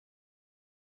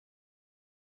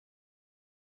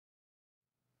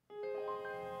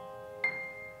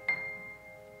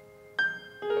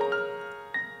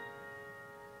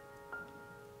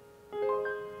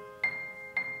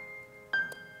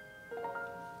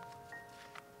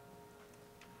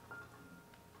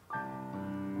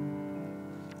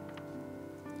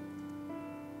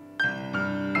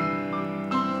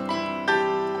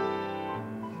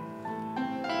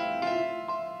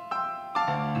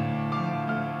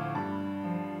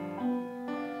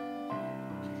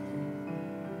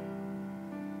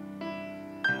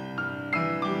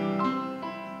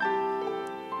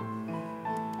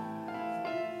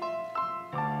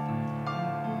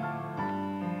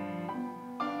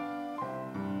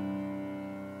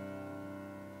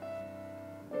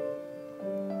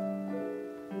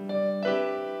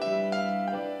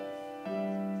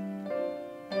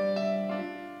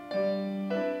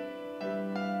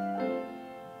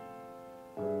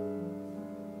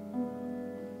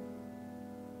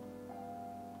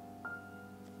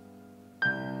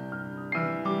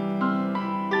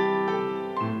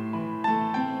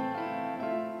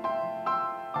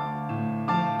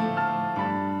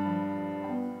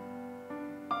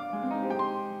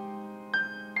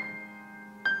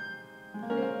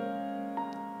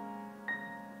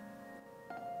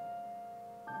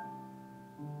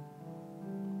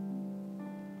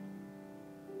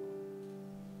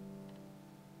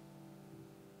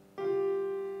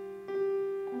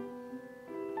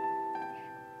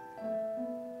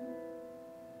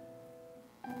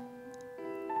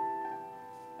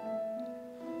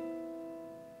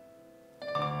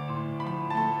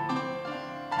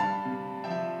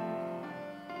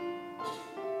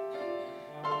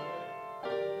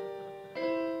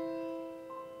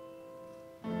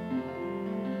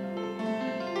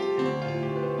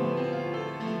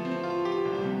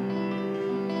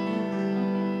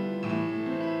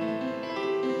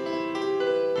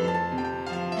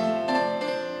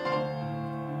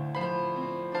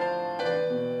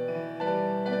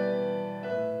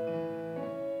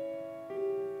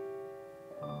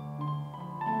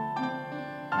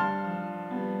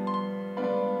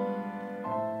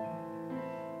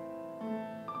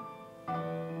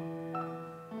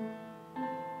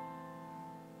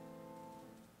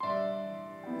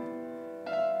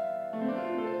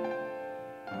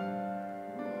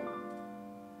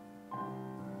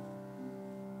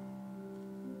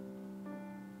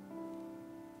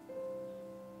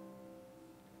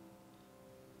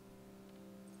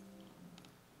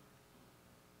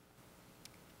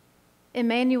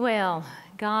Emmanuel,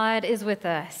 God is with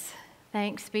us.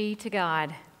 Thanks be to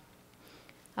God.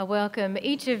 I welcome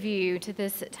each of you to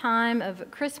this time of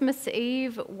Christmas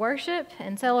Eve worship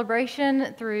and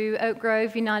celebration through Oak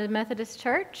Grove United Methodist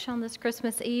Church on this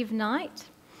Christmas Eve night.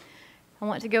 I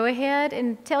want to go ahead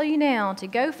and tell you now to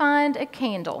go find a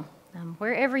candle.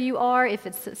 Wherever you are, if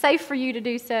it's safe for you to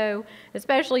do so,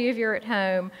 especially if you're at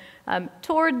home.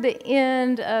 Toward the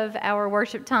end of our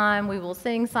worship time, we will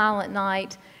sing Silent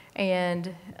Night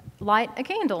and light a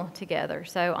candle together.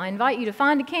 So I invite you to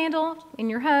find a candle in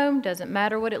your home. Doesn't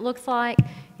matter what it looks like.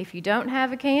 If you don't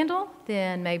have a candle,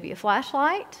 then maybe a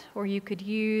flashlight, or you could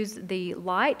use the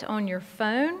light on your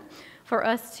phone for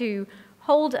us to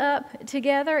hold up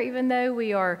together. Even though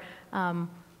we are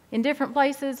in different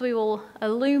places, we will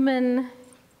illumine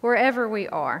wherever we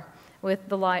are with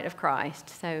the light of Christ.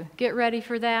 So get ready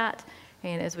for that.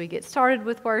 And as we get started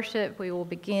with worship, we will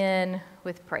begin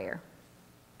with prayer.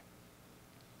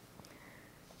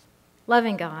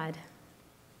 Loving God,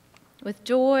 with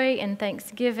joy and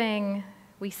thanksgiving,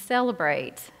 we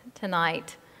celebrate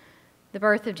tonight the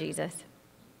birth of Jesus.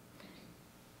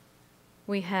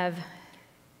 We have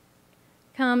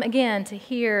come again to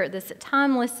hear this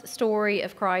timeless story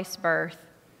of Christ's birth.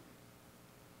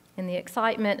 In the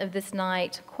excitement of this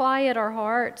night, quiet our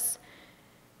hearts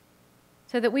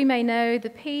so that we may know the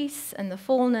peace and the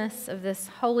fullness of this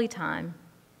holy time.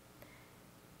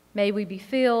 May we be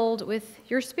filled with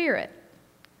your Spirit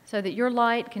so that your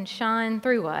light can shine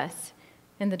through us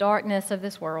in the darkness of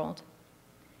this world.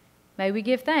 May we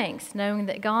give thanks, knowing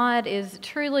that God is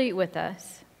truly with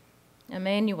us,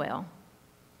 Emmanuel,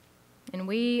 and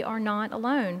we are not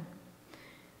alone.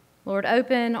 Lord,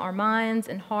 open our minds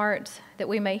and hearts that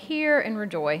we may hear and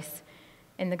rejoice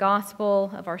in the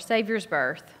gospel of our Savior's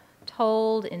birth,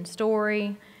 told in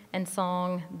story and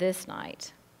song this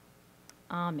night.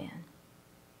 Amen.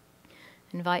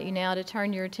 I invite you now to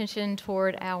turn your attention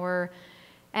toward our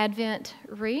Advent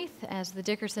wreath as the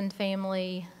Dickerson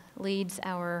family leads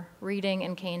our reading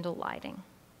and candle lighting.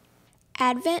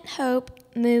 Advent hope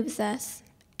moves us.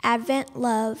 Advent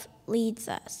love leads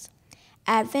us.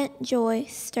 Advent joy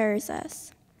stirs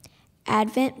us.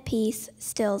 Advent peace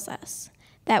stills us,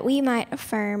 that we might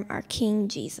affirm our King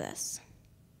Jesus.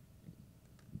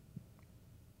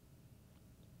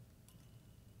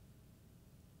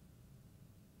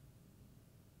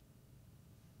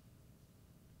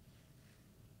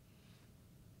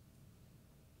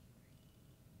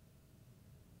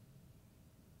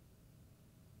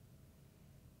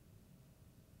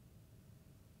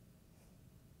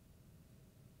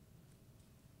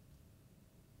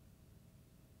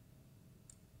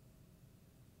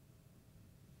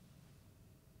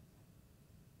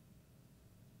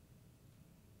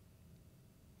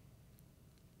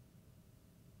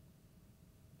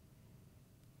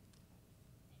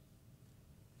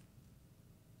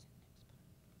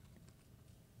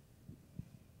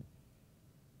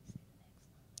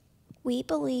 We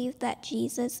believe that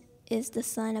Jesus is the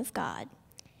Son of God.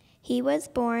 He was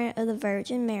born of the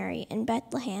Virgin Mary in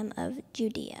Bethlehem of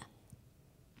Judea.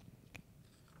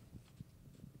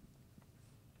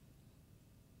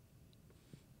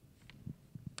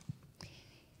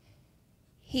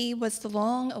 He was the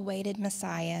long-awaited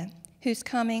Messiah, whose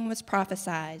coming was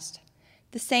prophesied.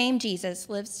 The same Jesus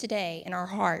lives today in our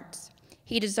hearts.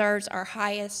 He deserves our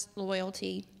highest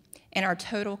loyalty and our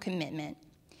total commitment.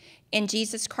 In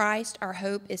Jesus Christ, our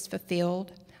hope is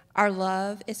fulfilled, our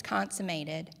love is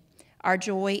consummated, our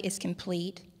joy is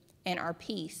complete, and our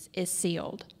peace is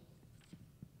sealed.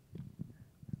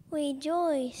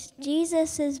 Rejoice,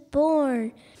 Jesus is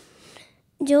born.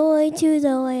 Joy to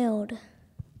the world.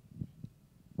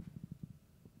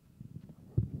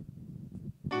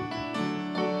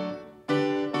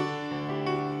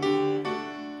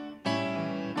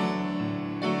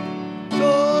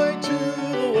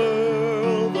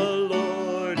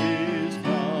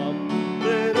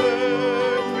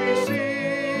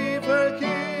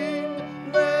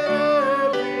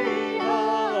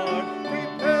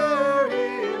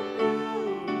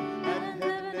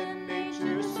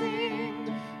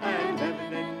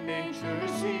 Nature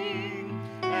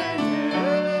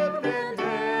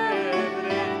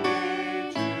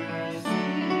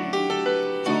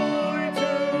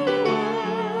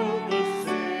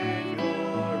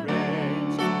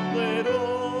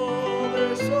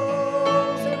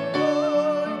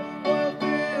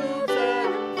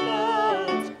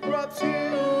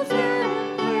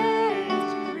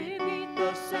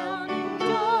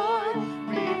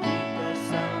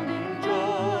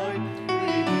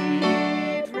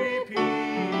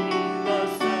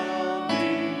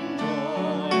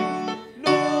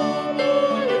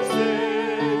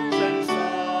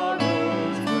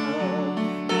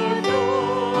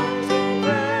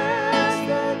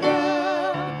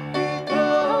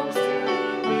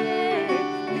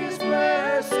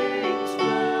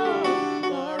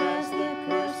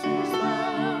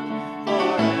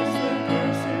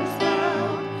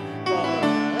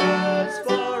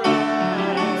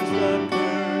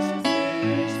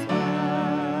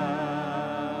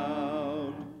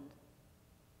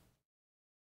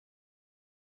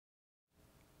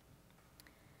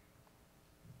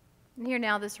Hear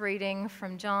now this reading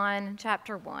from John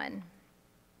chapter 1.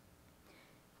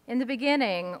 In the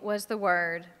beginning was the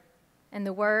Word, and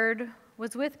the Word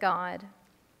was with God,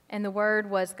 and the Word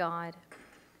was God.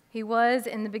 He was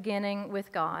in the beginning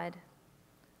with God.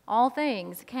 All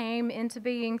things came into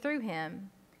being through him,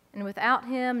 and without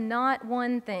him not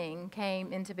one thing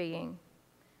came into being.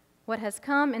 What has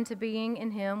come into being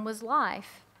in him was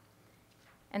life,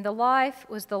 and the life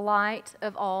was the light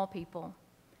of all people.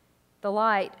 The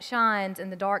light shines in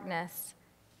the darkness,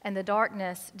 and the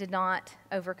darkness did not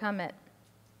overcome it.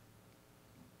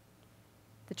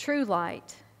 The true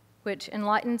light, which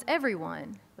enlightens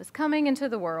everyone, was coming into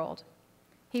the world.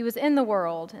 He was in the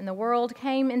world, and the world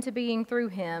came into being through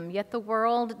him, yet the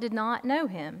world did not know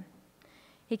him.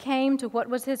 He came to what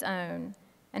was his own,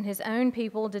 and his own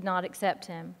people did not accept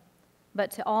him. But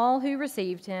to all who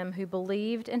received him, who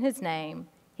believed in his name,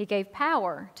 he gave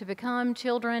power to become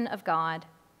children of God,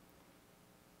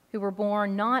 who were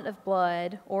born not of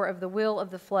blood, or of the will of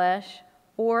the flesh,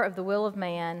 or of the will of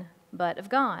man, but of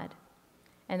God.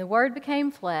 And the Word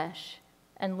became flesh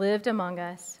and lived among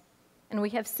us, and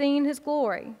we have seen his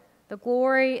glory. The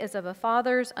glory is of a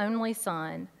Father's only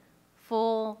Son,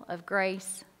 full of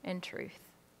grace and truth.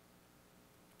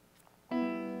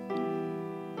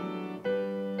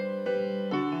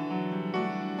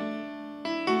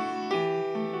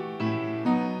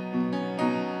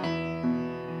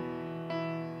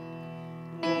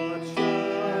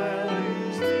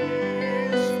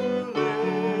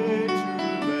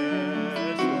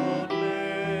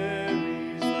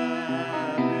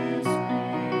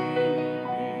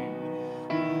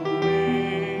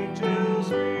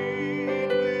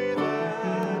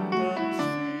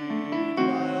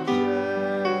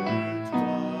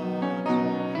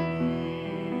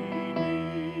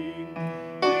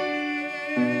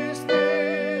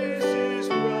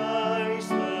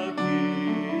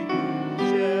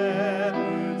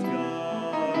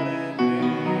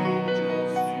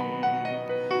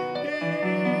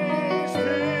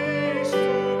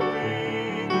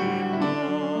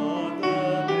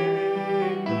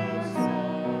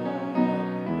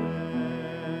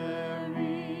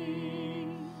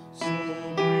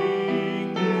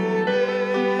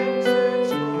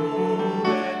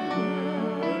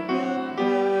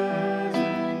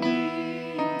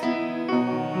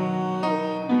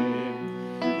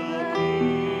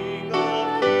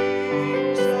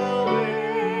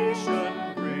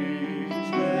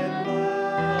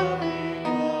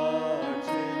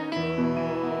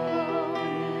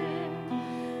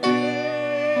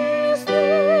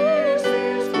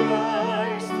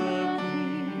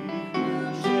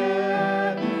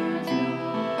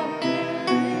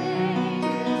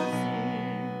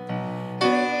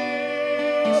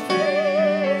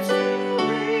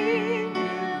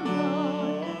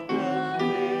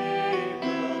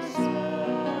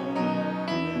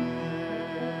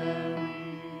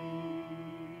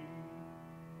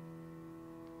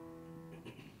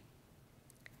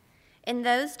 In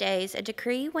those days, a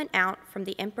decree went out from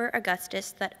the Emperor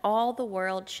Augustus that all the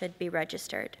world should be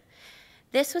registered.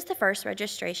 This was the first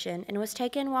registration and was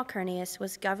taken while Quirinius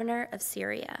was governor of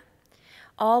Syria.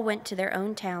 All went to their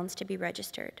own towns to be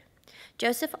registered.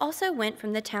 Joseph also went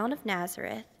from the town of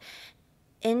Nazareth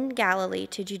in Galilee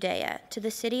to Judea, to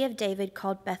the city of David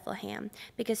called Bethlehem,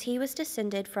 because he was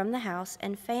descended from the house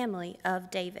and family of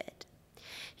David.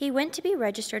 He went to be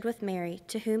registered with Mary,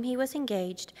 to whom he was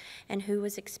engaged and who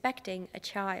was expecting a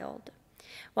child.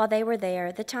 While they were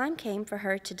there, the time came for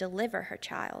her to deliver her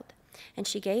child. And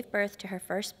she gave birth to her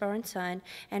firstborn son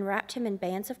and wrapped him in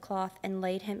bands of cloth and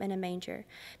laid him in a manger,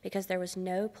 because there was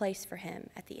no place for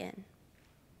him at the inn.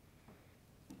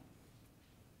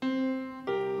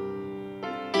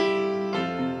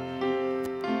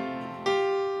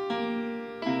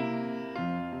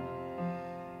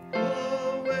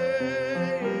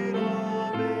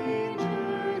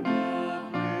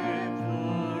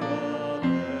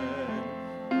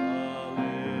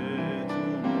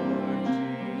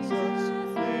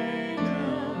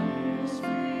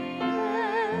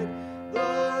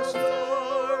 The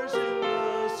stars in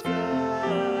the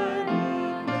sky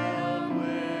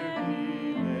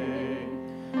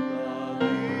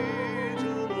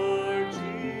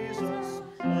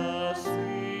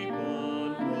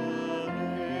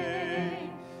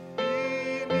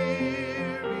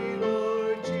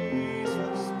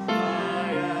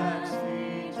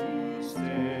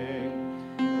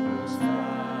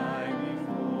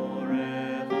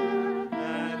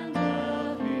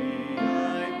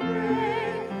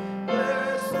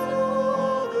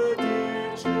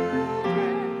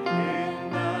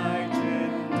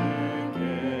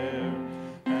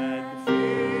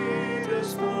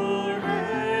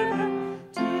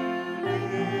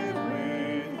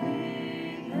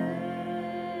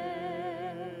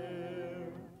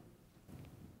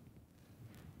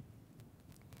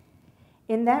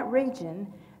In that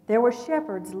region, there were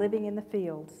shepherds living in the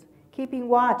fields, keeping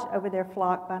watch over their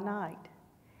flock by night.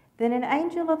 Then an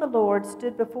angel of the Lord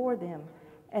stood before them,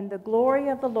 and the glory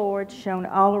of the Lord shone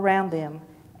all around them,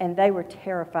 and they were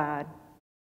terrified.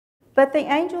 But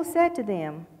the angel said to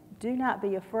them, "Do not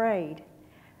be afraid.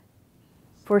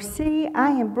 For see,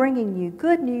 I am bringing you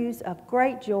good news of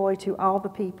great joy to all the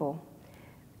people.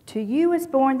 To you is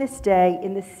born this day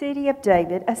in the city of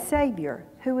David a Savior,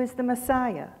 who is the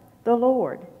Messiah, the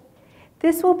Lord.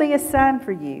 This will be a sign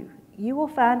for you. You will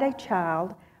find a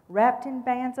child wrapped in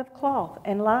bands of cloth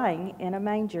and lying in a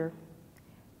manger."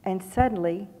 And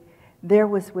suddenly there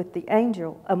was with the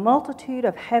angel a multitude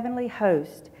of heavenly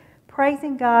hosts,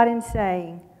 praising God and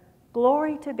saying,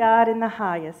 "Glory to God in the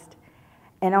highest,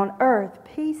 and on earth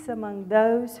peace among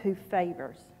those who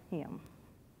favors him."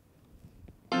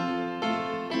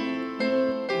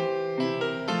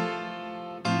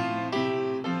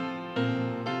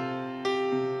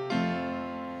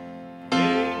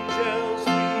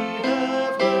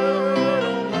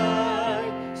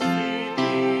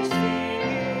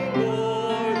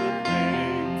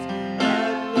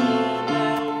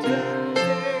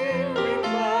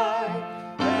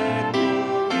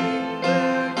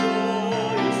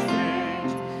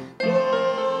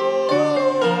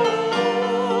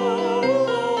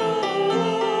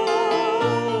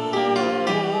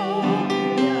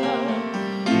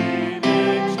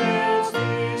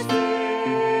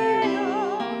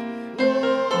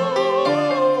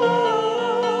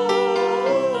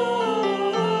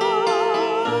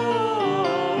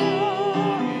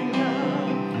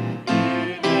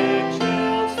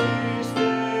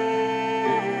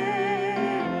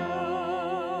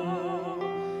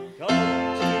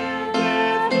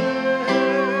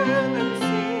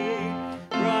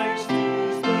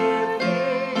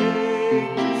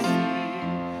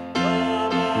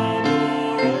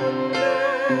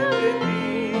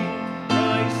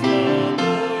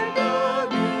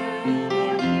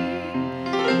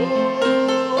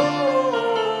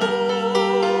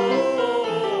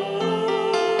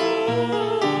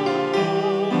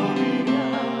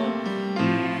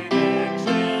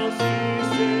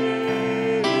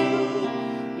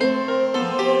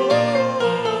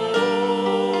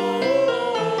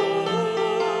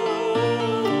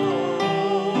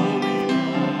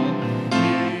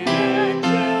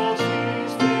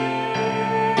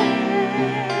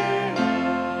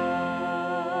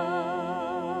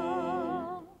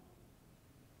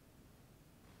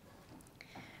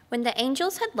 When the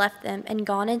angels had left them and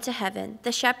gone into heaven,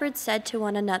 the shepherds said to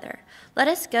one another, "Let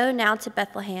us go now to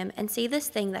Bethlehem and see this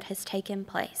thing that has taken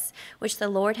place, which the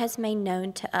Lord has made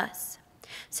known to us."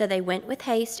 So they went with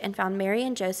haste and found Mary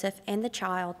and Joseph and the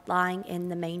child lying in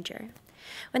the manger.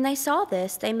 When they saw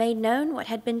this, they made known what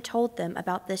had been told them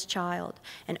about this child,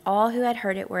 and all who had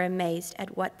heard it were amazed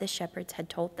at what the shepherds had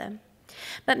told them.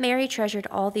 But Mary treasured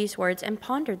all these words and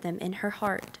pondered them in her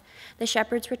heart. The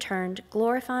shepherds returned,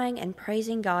 glorifying and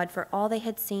praising God for all they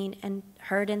had seen and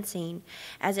heard and seen,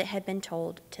 as it had been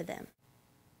told to them.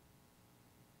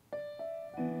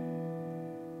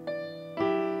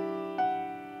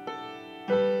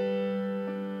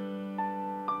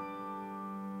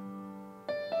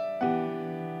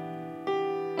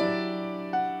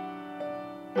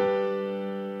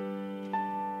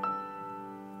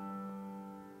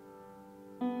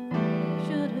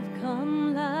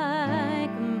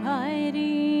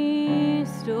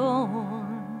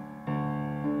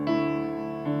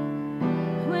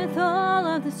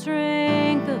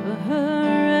 Strength of a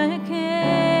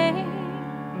hurricane,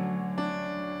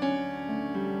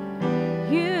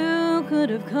 you could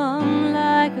have come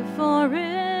like a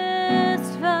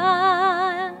forest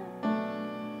fire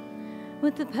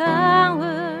with the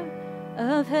power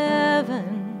of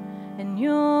heaven in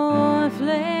your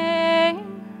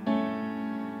flame,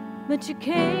 but you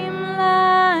came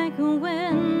like a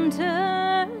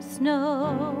winter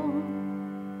snow,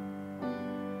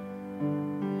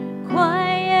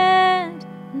 quiet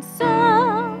and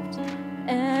soft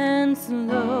and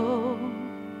slow,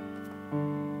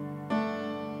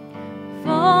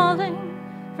 falling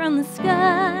from the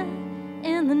sky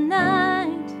in the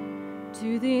night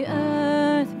to the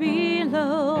earth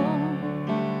below.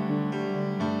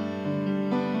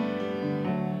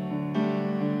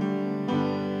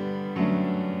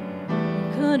 You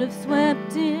could have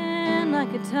swept in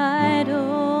like a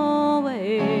tidal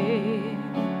wave,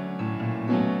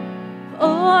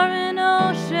 or an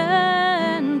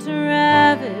ocean to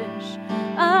ravish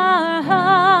our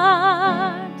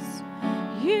hearts.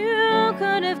 You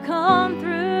could have come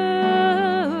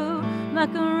through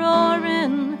like a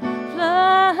roaring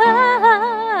flood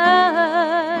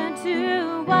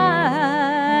to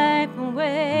wipe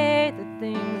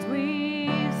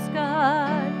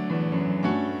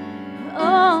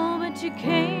but you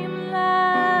came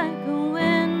like a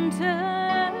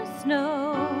winter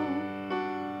snow.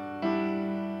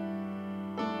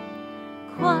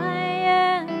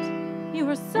 Quiet, you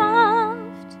were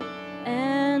soft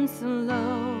and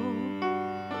slow.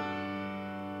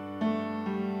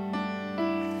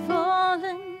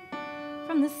 Falling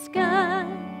from the sky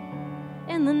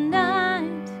in the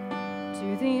night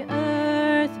to the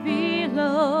earth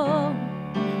below.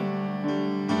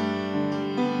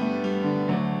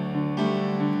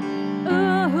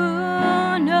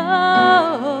 Oh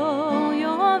no,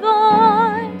 your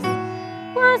voice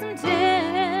wasn't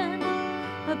in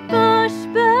a bush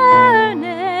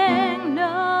burning.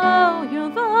 No, your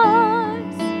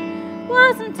voice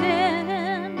wasn't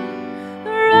in a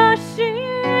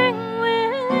rushing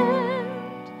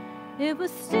wind. It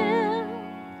was still,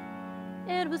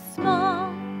 it was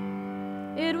small,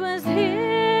 it was hidden.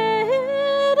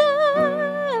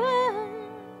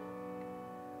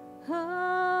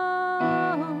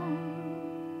 Oh,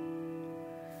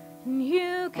 and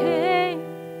you came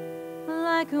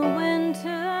like a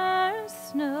winter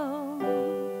snow.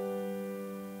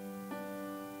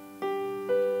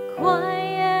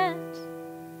 Quiet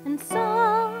and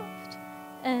soft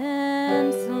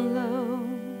and slow.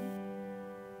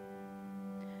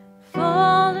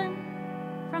 Falling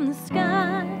from the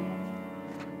sky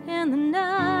in the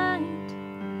night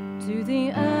to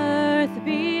the earth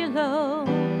below.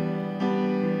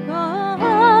 Oh,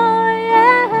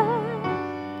 yeah.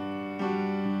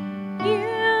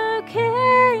 You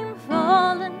came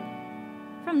falling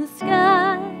from the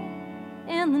sky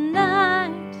in the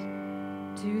night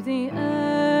to the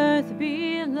earth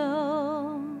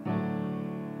below.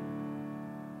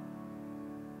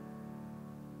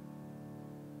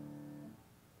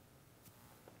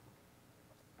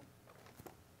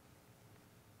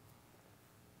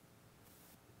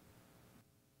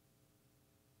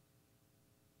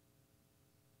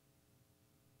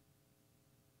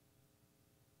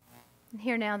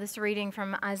 Hear now this reading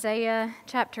from Isaiah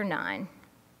chapter 9.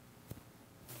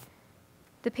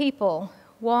 The people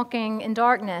walking in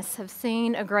darkness have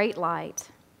seen a great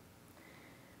light.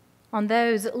 On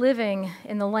those living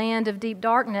in the land of deep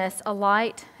darkness, a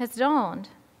light has dawned.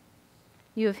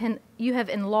 You have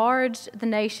enlarged the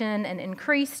nation and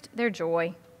increased their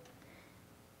joy.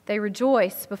 They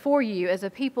rejoice before you as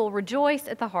a people rejoice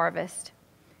at the harvest,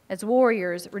 as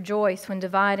warriors rejoice when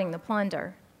dividing the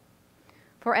plunder.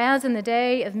 For as in the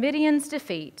day of Midian's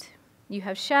defeat, you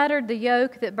have shattered the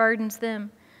yoke that burdens them,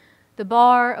 the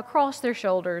bar across their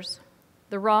shoulders,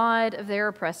 the rod of their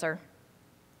oppressor.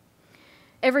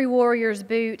 Every warrior's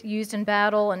boot used in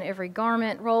battle and every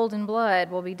garment rolled in blood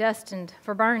will be destined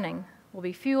for burning, will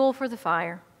be fuel for the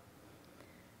fire.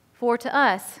 For to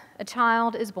us a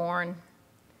child is born,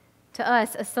 to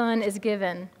us a son is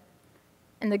given,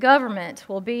 and the government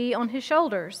will be on his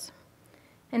shoulders.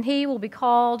 And he will be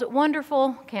called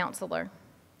Wonderful Counselor,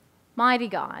 Mighty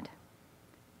God,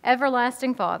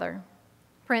 Everlasting Father,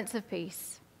 Prince of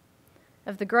Peace.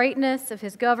 Of the greatness of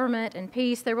his government and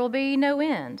peace there will be no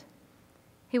end.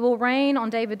 He will reign on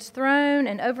David's throne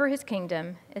and over his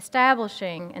kingdom,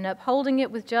 establishing and upholding it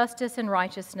with justice and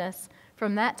righteousness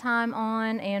from that time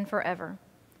on and forever.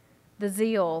 The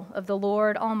zeal of the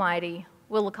Lord Almighty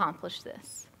will accomplish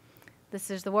this.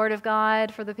 This is the word of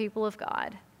God for the people of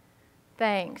God.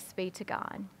 Thanks be to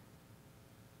God.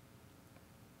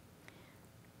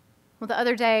 Well, the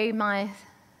other day, my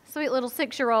sweet little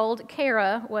 6-year-old,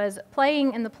 Kara, was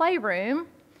playing in the playroom,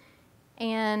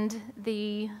 and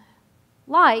the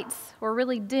lights were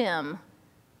really dim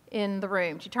in the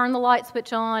room. She turned the light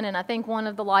switch on, and I think one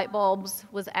of the light bulbs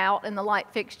was out in the light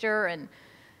fixture, and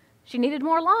she needed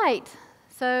more light.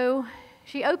 So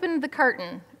she opened the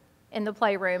curtain in the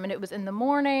playroom, and it was in the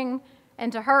morning,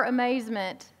 and to her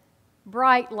amazement,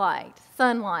 bright light,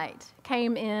 sunlight,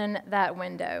 came in that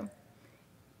window.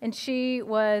 And she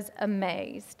was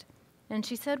amazed. And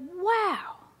she said,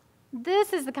 wow,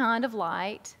 this is the kind of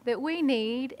light that we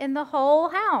need in the whole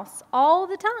house all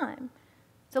the time.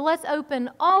 So let's open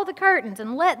all the curtains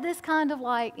and let this kind of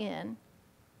light in.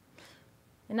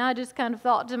 And I just kind of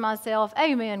thought to myself,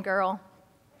 amen, girl.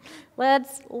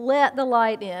 Let's let the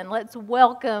light in. Let's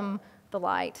welcome the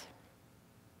light.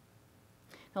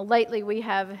 Now, lately, we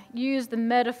have used the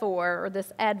metaphor, or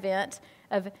this Advent,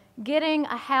 of getting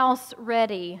a house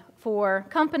ready for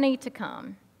company to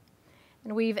come.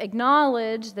 And we've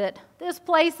acknowledged that this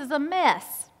place is a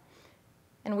mess.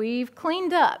 And we've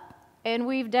cleaned up, and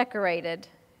we've decorated,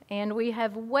 and we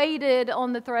have waited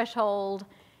on the threshold.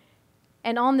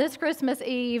 And on this Christmas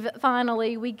Eve,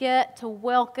 finally, we get to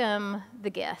welcome the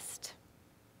guest,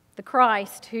 the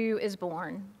Christ who is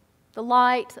born. the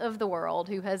light of the world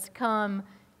who has come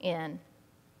in.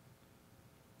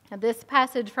 Now, this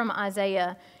passage from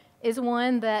Isaiah is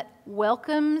one that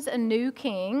welcomes a new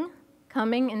king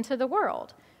coming into the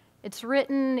world. It's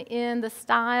written in the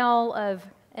style of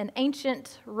an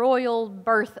ancient royal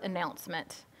birth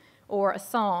announcement or a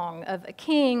song of a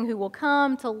king who will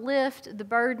come to lift the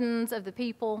burdens of the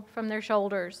people from their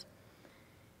shoulders.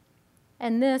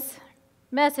 And this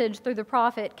message through the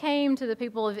prophet came to the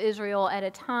people of Israel at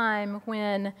a time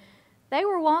when they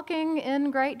were walking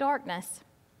in great darkness.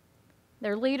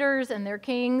 Their leaders and their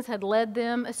kings had led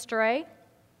them astray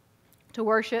to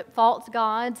worship false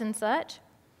gods and such.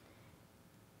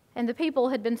 And the people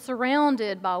had been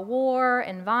surrounded by war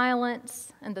and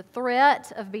violence and the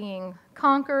threat of being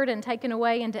conquered and taken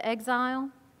away into exile.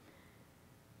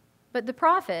 But the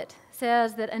prophet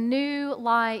says that a new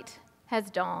light has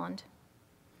dawned.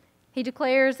 He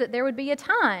declares that there would be a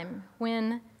time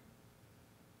when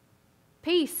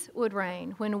peace would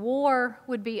reign, when war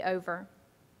would be over,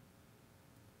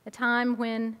 a time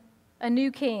when a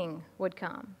new king would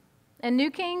come. And new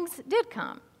kings did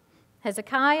come.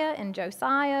 Hezekiah and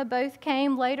Josiah both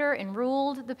came later and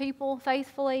ruled the people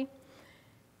faithfully.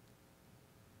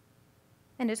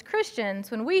 And as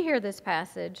Christians, when we hear this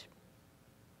passage,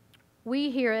 we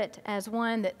hear it as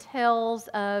one that tells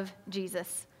of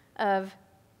Jesus, of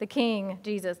the King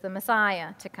Jesus, the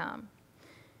Messiah to come.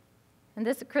 And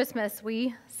this Christmas,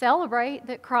 we celebrate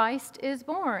that Christ is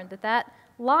born, that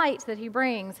light that he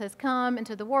brings has come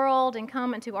into the world and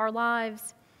come into our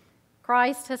lives.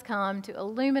 Christ has come to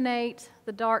illuminate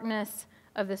the darkness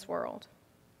of this world.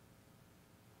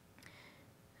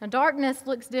 Now, darkness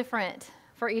looks different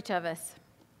for each of us.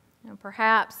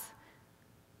 Perhaps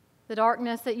the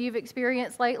darkness that you've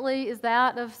experienced lately is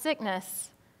that of sickness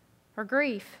or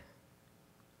grief,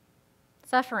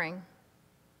 suffering.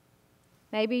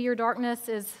 Maybe your darkness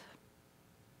is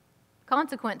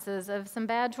consequences of some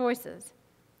bad choices,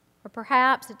 or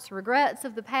perhaps it's regrets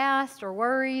of the past or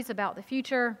worries about the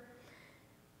future.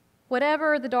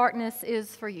 Whatever the darkness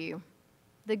is for you,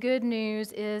 the good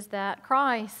news is that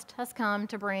Christ has come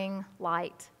to bring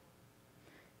light.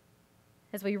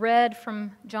 As we read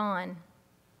from John,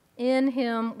 in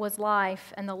him was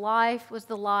life, and the life was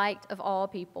the light of all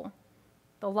people.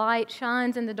 The light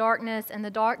shines in the darkness, and the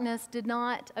darkness did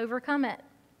not overcome it.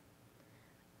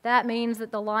 That means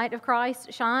that the light of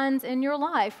Christ shines in your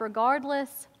life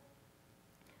regardless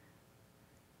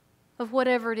of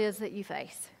whatever it is that you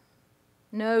face.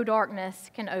 No darkness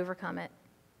can overcome it.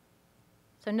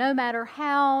 So no matter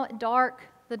how dark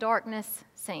the darkness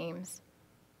seems,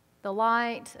 the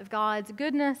light of God's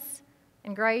goodness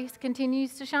and grace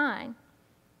continues to shine.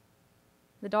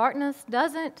 The darkness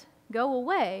doesn't go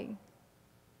away,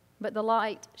 but the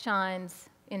light shines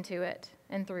into it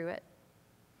and through it.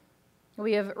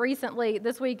 We have recently,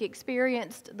 this week,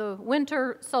 experienced the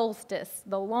winter solstice,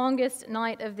 the longest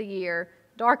night of the year,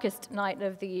 darkest night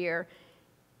of the year.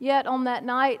 Yet on that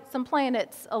night, some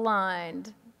planets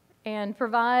aligned and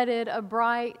provided a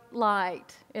bright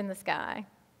light in the sky.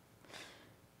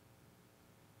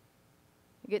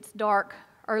 It gets dark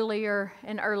earlier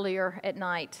and earlier at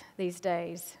night these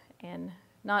days, and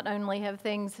not only have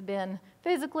things been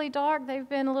physically dark, they've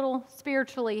been a little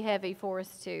spiritually heavy for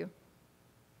us too.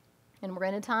 And we're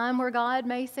in a time where God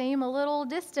may seem a little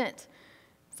distant,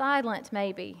 silent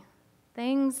maybe.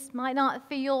 Things might not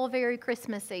feel very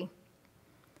Christmassy.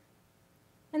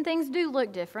 And things do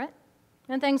look different,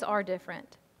 and things are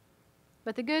different.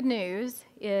 But the good news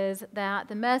is that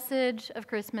the message of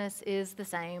Christmas is the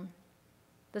same.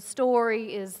 The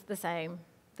story is the same.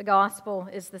 The gospel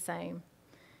is the same.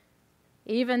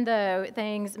 Even though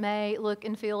things may look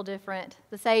and feel different,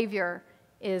 the Savior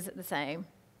is the same.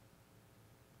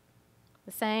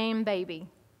 The same baby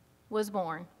was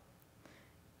born,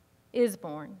 is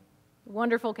born. The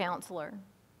wonderful Counselor,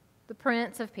 the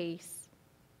Prince of Peace,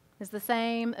 is the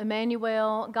same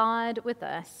Emmanuel, God with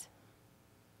us.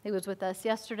 He was with us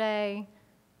yesterday,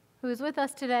 who is with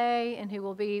us today, and who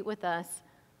will be with us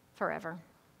forever.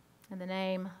 In the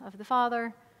name of the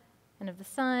Father, and of the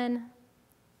Son,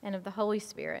 and of the Holy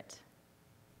Spirit.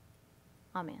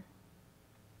 Amen.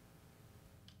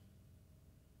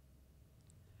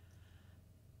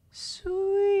 Sweet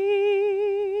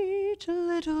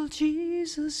little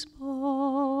Jesus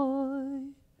boy,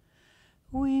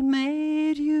 we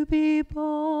made you be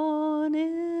born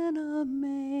in a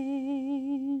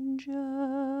manger.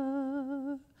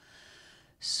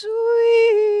 Sweet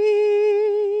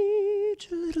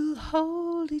little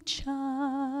holy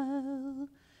child,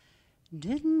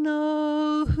 didn't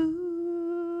know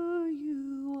who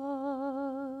you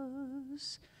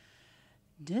was,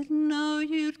 Didn't know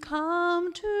you'd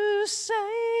come to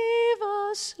save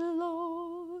us,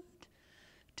 Lord,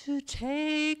 to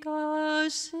take our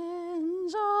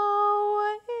sins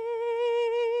away.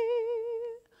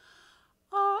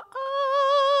 Our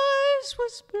eyes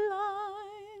was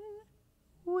blind,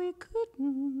 we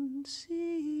couldn't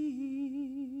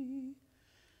see.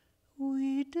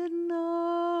 We didn't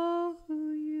know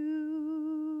who you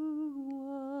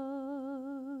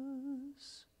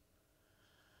was.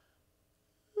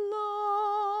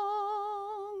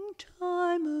 Long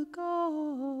time ago,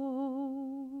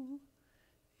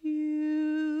 you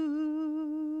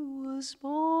was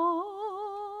born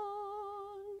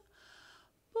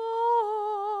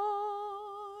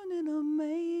in a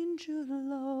manger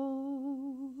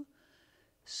low,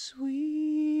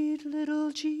 sweet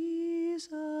little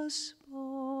Jesus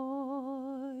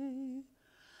boy.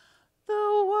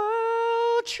 The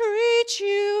world treats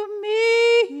you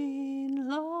mean,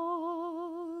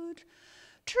 Lord,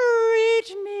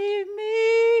 treat me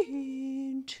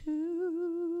mean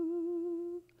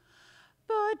too,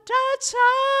 but that's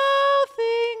how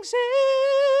things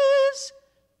is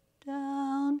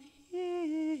down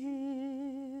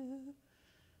here.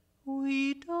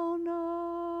 We don't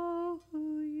know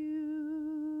who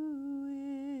you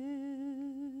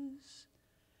is.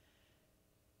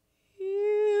 You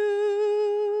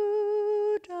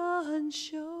done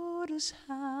showed us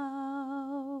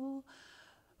how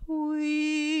we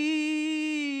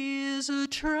is a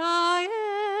trying.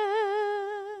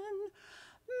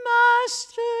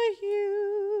 Master,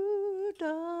 you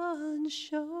done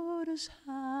showed us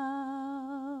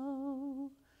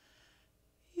how,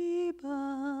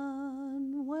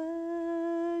 even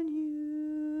when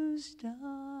you's dying.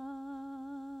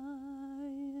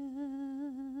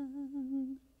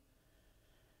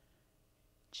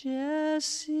 Just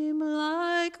seem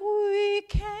like we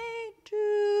can't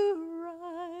do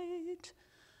right.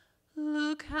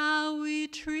 Look how we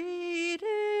treated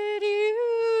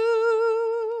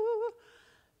you.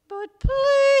 But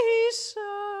please,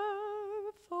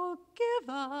 sir, forgive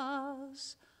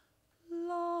us,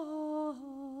 Lord.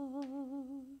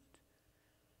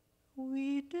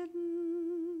 We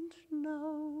didn't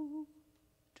know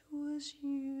 'twas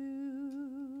you.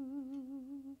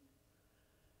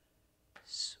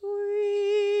 Sweet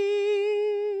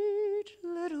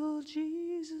little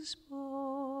Jesus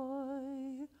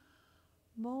boy,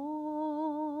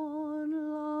 born a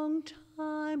long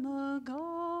time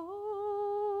ago.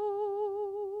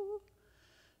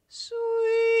 Sweet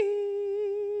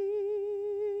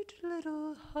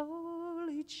little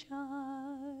holy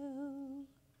child,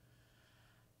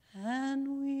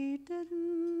 and we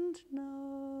didn't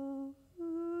know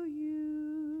who you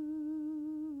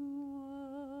was.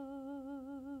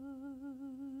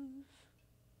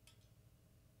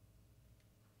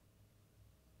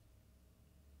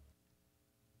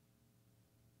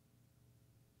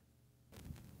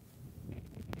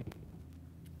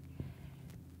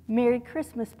 Merry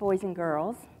Christmas, boys and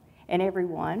girls, and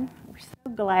everyone. We're so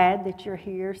glad that you're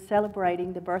here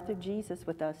celebrating the birth of Jesus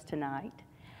with us tonight.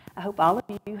 I hope all of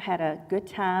you had a good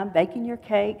time baking your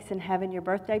cakes and having your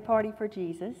birthday party for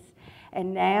Jesus.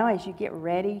 And now, as you get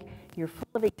ready, you're full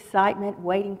of excitement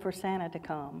waiting for Santa to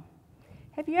come.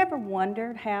 Have you ever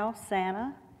wondered how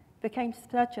Santa became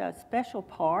such a special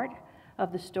part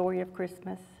of the story of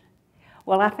Christmas?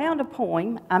 Well, I found a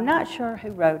poem. I'm not sure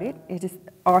who wrote it. The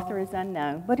author is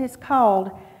unknown, but it's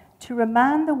called "To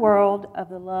Remind the World of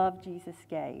the Love Jesus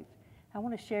Gave." I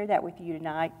want to share that with you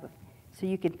tonight so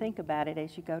you can think about it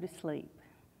as you go to sleep.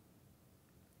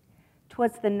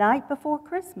 "'Twas the night before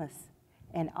Christmas,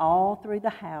 and all through the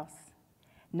house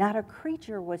not a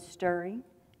creature was stirring,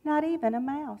 not even a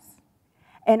mouse.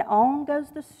 And on goes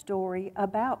the story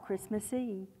about Christmas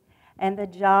Eve and the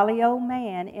jolly old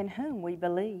man in whom we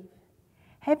believe.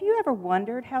 Have you ever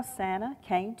wondered how Santa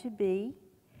came to be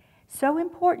so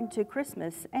important to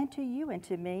Christmas and to you and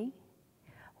to me?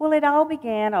 Well, it all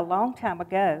began a long time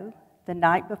ago, the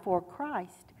night before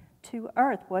Christ to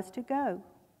earth was to go.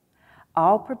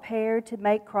 All prepared to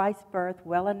make Christ's birth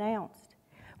well announced,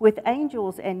 with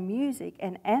angels and music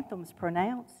and anthems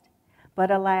pronounced. But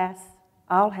alas,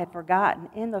 all had forgotten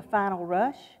in the final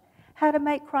rush how to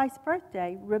make Christ's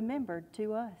birthday remembered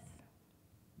to us.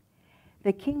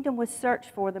 The kingdom was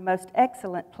searched for the most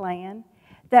excellent plan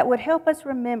that would help us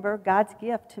remember God's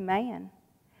gift to man.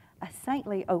 A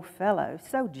saintly old fellow,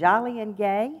 so jolly and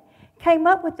gay, came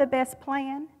up with the best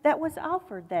plan that was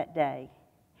offered that day.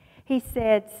 He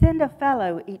said, send a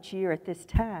fellow each year at this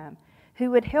time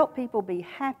who would help people be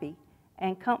happy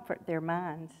and comfort their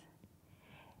minds.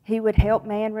 He would help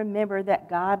man remember that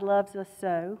God loves us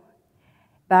so,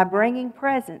 by bringing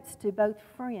presents to both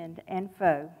friend and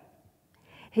foe.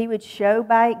 He would show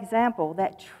by example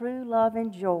that true love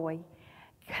and joy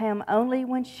come only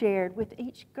when shared with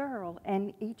each girl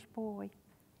and each boy.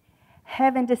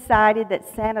 Heaven decided that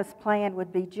Santa's plan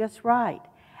would be just right,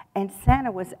 and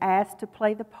Santa was asked to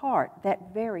play the part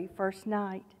that very first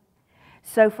night.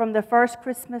 So from the first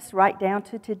Christmas right down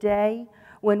to today,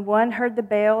 when one heard the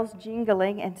bells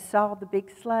jingling and saw the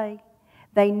big sleigh,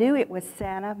 they knew it was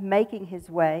Santa making his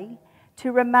way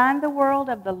to remind the world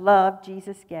of the love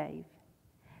Jesus gave.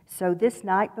 So this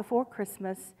night before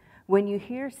Christmas, when you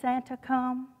hear Santa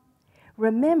come,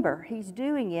 remember he's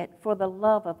doing it for the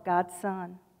love of God's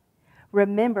Son.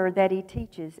 Remember that he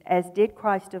teaches, as did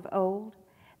Christ of old,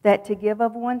 that to give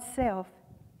of oneself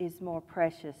is more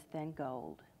precious than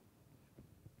gold.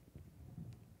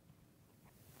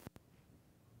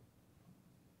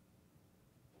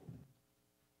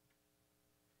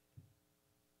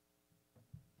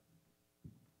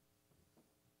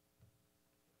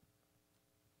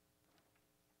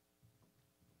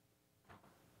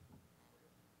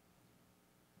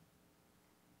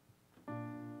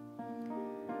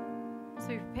 As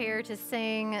we prepare to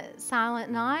sing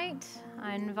Silent Night,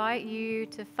 I invite you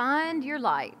to find your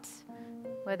light,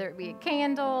 whether it be a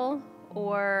candle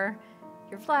or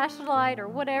your flashlight or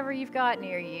whatever you've got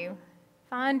near you.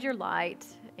 Find your light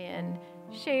and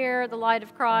share the light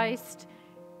of Christ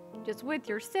just with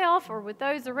yourself or with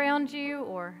those around you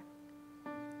or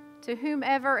to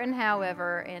whomever and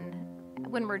however. And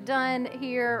when we're done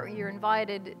here, you're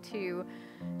invited to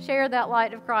share that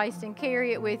light of Christ and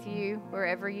carry it with you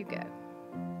wherever you go.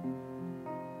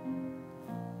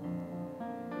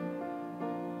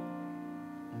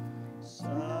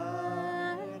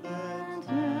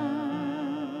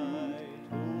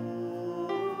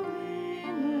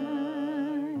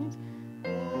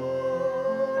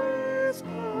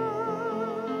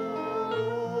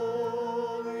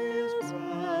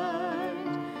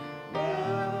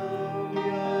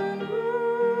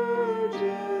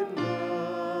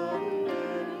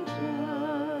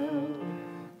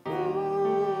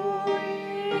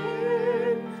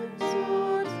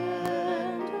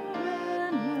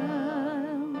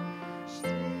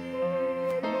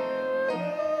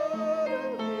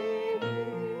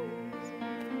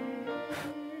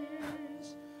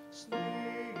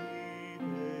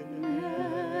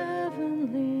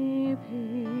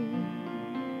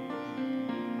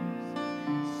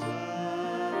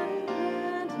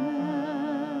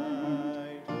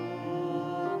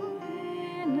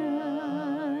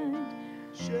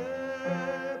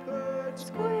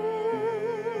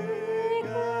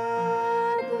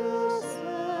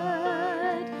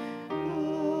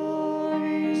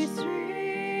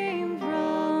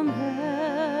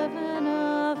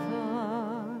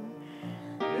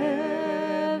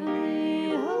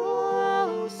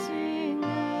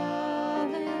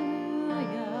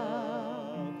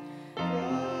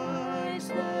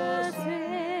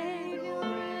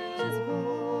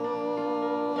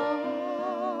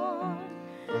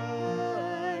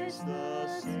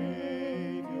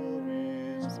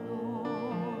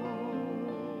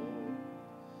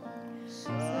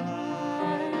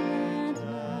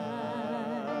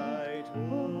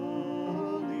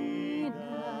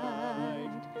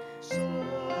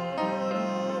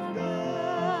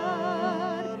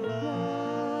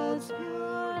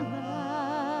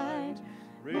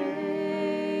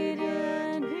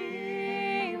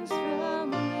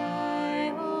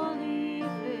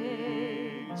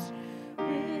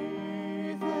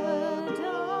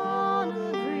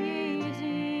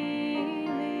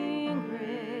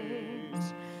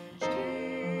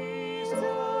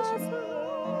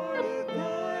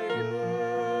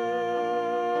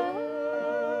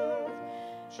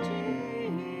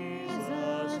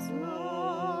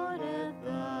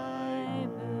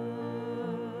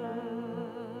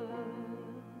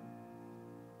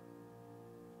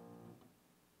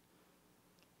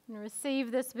 And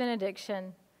receive this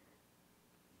benediction.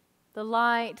 The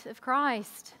light of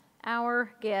Christ,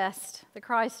 our guest, the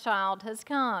Christ child, has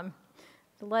come.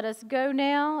 So let us go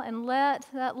now and let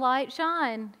that light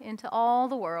shine into all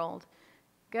the world.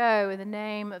 Go in the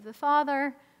name of the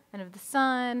Father, and of the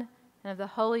Son, and of the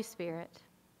Holy Spirit.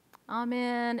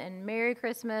 Amen, and Merry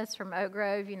Christmas from Oak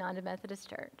Grove United Methodist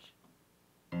Church.